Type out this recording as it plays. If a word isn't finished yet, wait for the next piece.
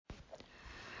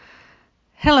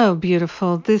Hello,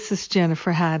 beautiful. This is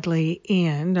Jennifer Hadley,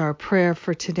 and our prayer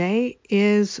for today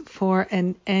is for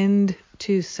an end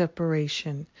to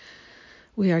separation.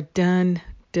 We are done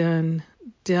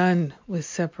with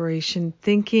separation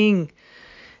thinking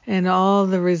and all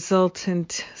the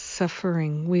resultant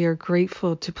suffering. We are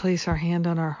grateful to place our hand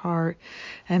on our heart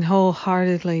and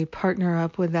wholeheartedly partner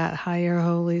up with that higher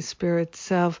Holy Spirit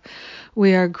self.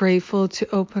 We are grateful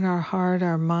to open our heart,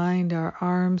 our mind, our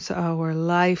arms, our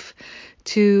life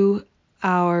to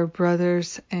our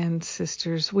brothers and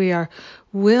sisters. We are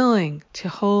willing to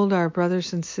hold our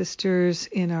brothers and sisters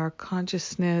in our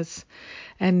consciousness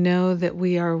and know that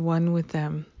we are one with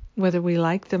them. Whether we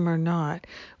like them or not,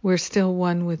 we're still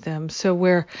one with them. So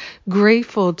we're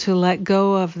grateful to let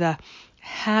go of the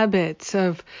habits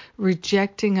of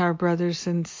rejecting our brothers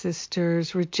and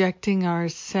sisters, rejecting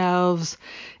ourselves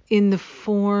in the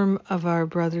form of our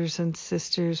brothers and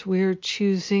sisters. We're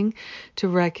choosing to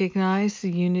recognize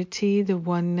the unity, the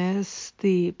oneness,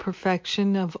 the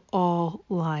perfection of all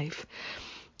life.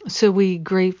 So we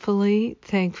gratefully,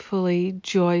 thankfully,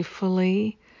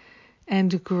 joyfully,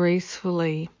 and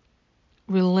gracefully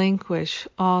relinquish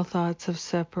all thoughts of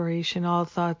separation, all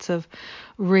thoughts of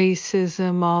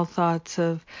racism, all thoughts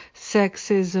of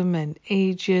sexism and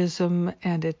ageism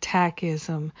and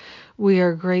attackism. We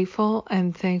are grateful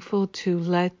and thankful to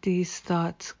let these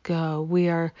thoughts go. We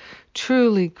are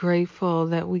truly grateful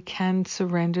that we can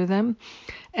surrender them,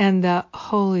 and the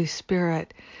Holy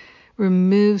Spirit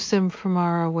removes them from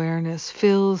our awareness,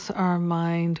 fills our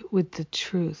mind with the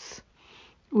truth.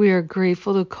 We are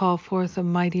grateful to call forth a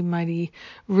mighty, mighty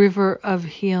river of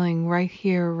healing right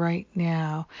here, right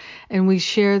now. And we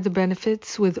share the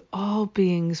benefits with all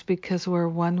beings because we're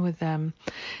one with them.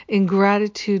 In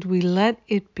gratitude, we let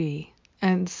it be.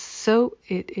 And so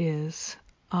it is.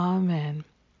 Amen.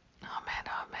 Amen.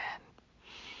 Amen.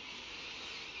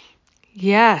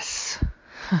 Yes.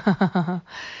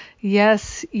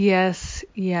 Yes, yes,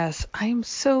 yes. I'm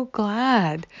so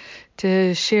glad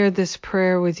to share this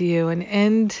prayer with you. An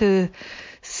end to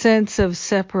sense of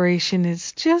separation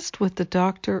is just what the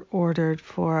doctor ordered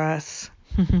for us.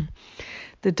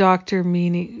 The doctor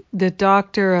meaning the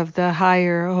doctor of the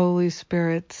higher Holy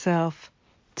Spirit self.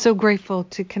 So grateful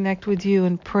to connect with you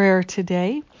in prayer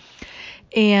today.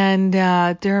 And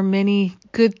there are many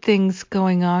good things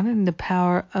going on in the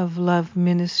Power of Love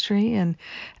Ministry, and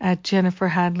at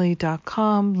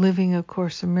jenniferhadley.com,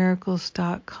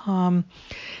 livingacourseinmiracles.com.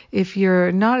 If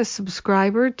you're not a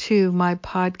subscriber to my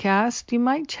podcast, you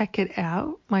might check it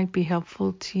out. Might be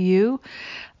helpful to you.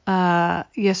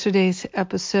 Yesterday's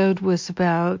episode was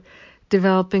about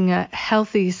developing a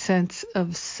healthy sense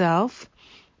of self,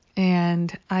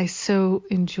 and I so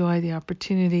enjoy the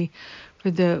opportunity for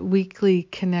the weekly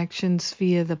connections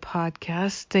via the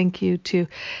podcast. Thank you to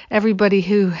everybody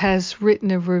who has written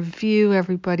a review,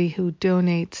 everybody who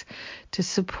donates to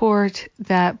support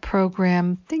that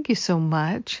program. Thank you so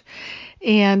much.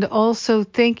 And also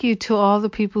thank you to all the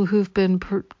people who've been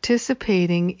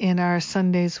participating in our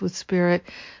Sundays with Spirit.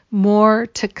 More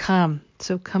to come.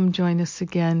 So come join us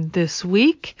again this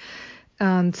week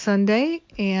on Sunday.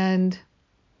 And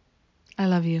I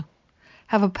love you.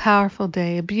 Have a powerful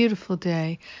day, a beautiful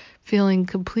day, feeling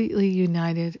completely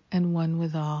united and one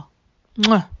with all.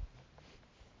 Mwah.